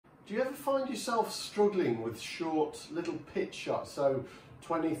do you ever find yourself struggling with short little pitch shots, so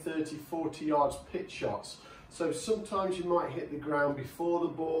 20, 30, 40 yards pitch shots? So sometimes you might hit the ground before the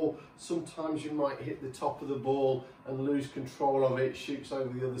ball, sometimes you might hit the top of the ball and lose control of it, shoots over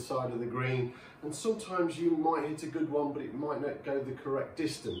the other side of the green, and sometimes you might hit a good one but it might not go the correct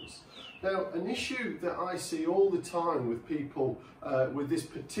distance. Now, an issue that I see all the time with people with this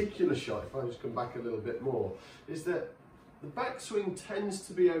particular shot, if I just come back a little bit more, is that the backswing tends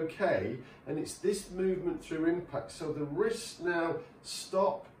to be okay, and it's this movement through impact. So the wrists now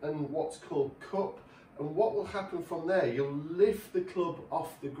stop and what's called cup, and what will happen from there, you'll lift the club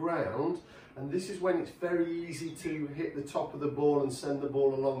off the ground, and this is when it's very easy to hit the top of the ball and send the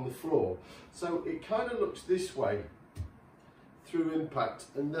ball along the floor. So it kind of looks this way through impact,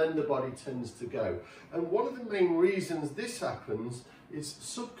 and then the body tends to go. And one of the main reasons this happens is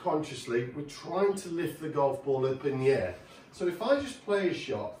subconsciously we're trying to lift the golf ball up in the air. So if I just play a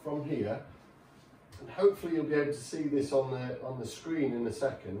shot from here, and hopefully you'll be able to see this on the screen in a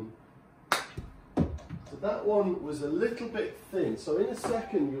second. So that one was a little bit thin, so in a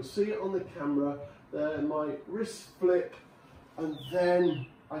second you'll see it on the camera there, my wrist flip, and then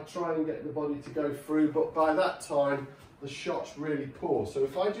I try and get the body to go through, but by that time the shot's really poor. So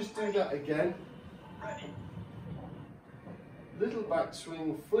if I just do that again, little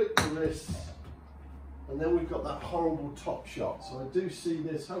backswing, flip the wrists, and then we've got that horrible top shot. So I do see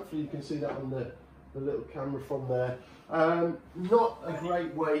this, hopefully you can see that on the little camera from there. Not a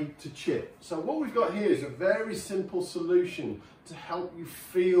great way to chip. So what we've got here is a very simple solution to help you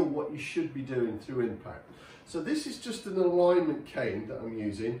feel what you should be doing through impact. So this is just an alignment cane that I'm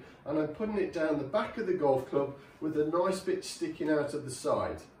using, and I'm putting it down the back of the golf club with a nice bit sticking out of the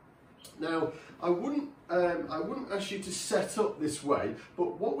side. Now, I wouldn't ask you to set up this way,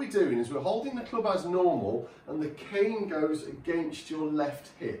 but what we're doing is we're holding the club as normal, and the cane goes against your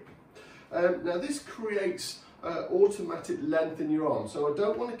left hip. Now this creates automatic length in your arm, so I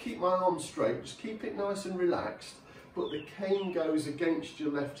don't want to keep my arm straight, just keep it nice and relaxed, but the cane goes against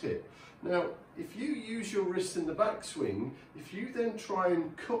your left hip. Now, if you use your wrist in the backswing, if you then try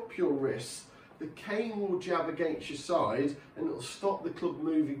and cup your wrist, the cane will jab against your side and it'll stop the club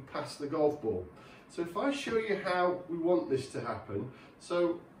moving past the golf ball. So if I show you how we want this to happen,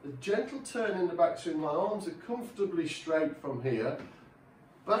 so a gentle turn in the backswing, my arms are comfortably straight from here,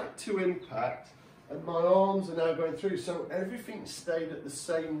 back to impact, and my arms are now going through, so everything stayed at the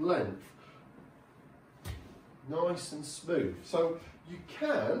same length. Nice and smooth. So you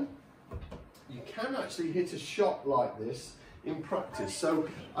can actually hit a shot like this in practice. So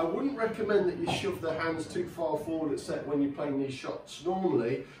I wouldn't recommend that you shove the hands too far forward except when you're playing these shots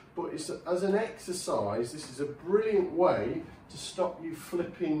normally, but it's as an exercise, this is a brilliant way to stop you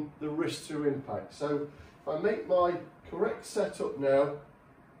flipping the wrist through impact. So if I make my correct setup now,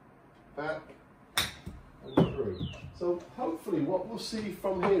 back and through. So hopefully what we'll see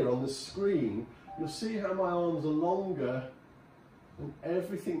from here on the screen, you'll see how my arms are longer and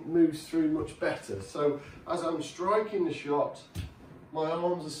everything moves through much better. So as I'm striking the shot, my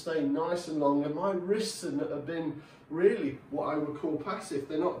arms are staying nice and long, and my wrists have been really what I would call passive.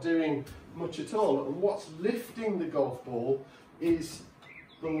 They're not doing much at all. And what's lifting the golf ball is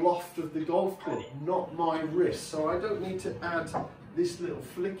the loft of the golf club, not my wrist. So I don't need to add this little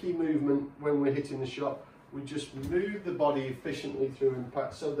flicky movement when we're hitting the shot. We just move the body efficiently through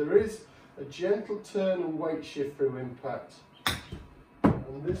impact. So there is a gentle turn and weight shift through impact.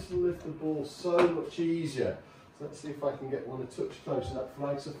 And this will lift the ball so much easier. So let's see if I can get one a touch close to that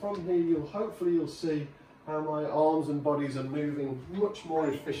flag. So from here, hopefully you'll see how my arms and bodies are moving much more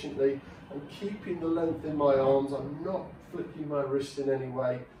efficiently and keeping the length in my arms. I'm not flicking my wrist in any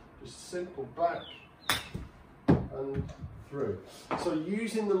way, just simple back and through. So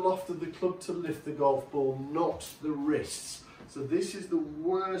using the loft of the club to lift the golf ball, not the wrists. So this is the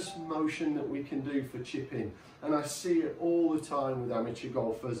worst motion that we can do for chipping, and I see it all the time with amateur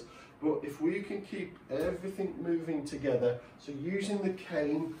golfers. But if we can keep everything moving together, so using the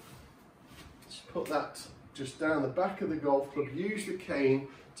cane, just put that just down the back of the golf club, use the cane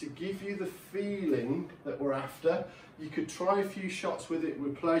to give you the feeling that we're after. You could try a few shots with it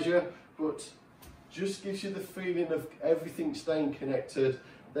with pleasure, but just gives you the feeling of everything staying connected.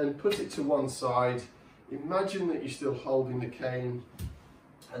 Then put it to one side, imagine that you're still holding the cane,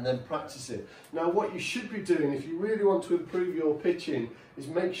 and then practice it. Now what you should be doing if you really want to improve your pitching is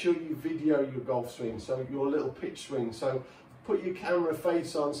make sure you video your golf swing, so your little pitch swing. So put your camera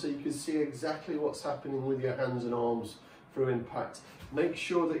face on so you can see exactly what's happening with your hands and arms through impact. Make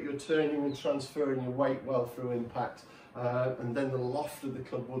sure that you're turning and transferring your weight well through impact, and then the loft of the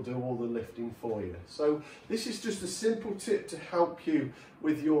club will do all the lifting for you. So this is just a simple tip to help you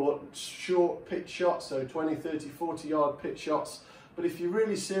with your short pitch shots, so 20, 30, 40 yard pitch shots. But if you're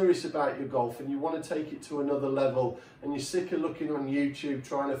really serious about your golf and you want to take it to another level, and you're sick of looking on YouTube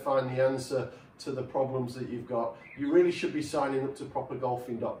trying to find the answer to the problems that you've got, you really should be signing up to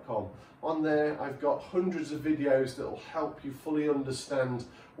propergolfing.com. On there I've got hundreds of videos that will help you fully understand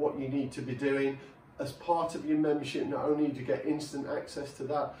what you need to be doing. As part of your membership, not only do you get instant access to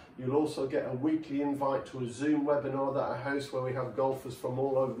that, you'll also get a weekly invite to a Zoom webinar that I host where we have golfers from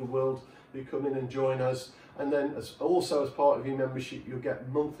all over the world who come in and join us. And then also as part of your membership, you'll get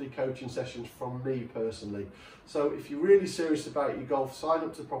monthly coaching sessions from me personally. So if you're really serious about your golf, sign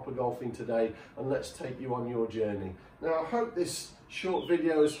up to Proper Golfing today and let's take you on your journey. Now I hope this short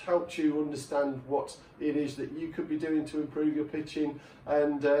video has helped you understand what it is that you could be doing to improve your pitching,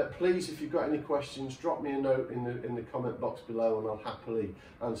 and please, if you've got any questions, drop me a note in the comment box below and I'll happily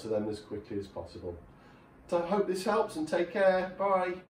answer them as quickly as possible. So I hope this helps, and take care. Bye.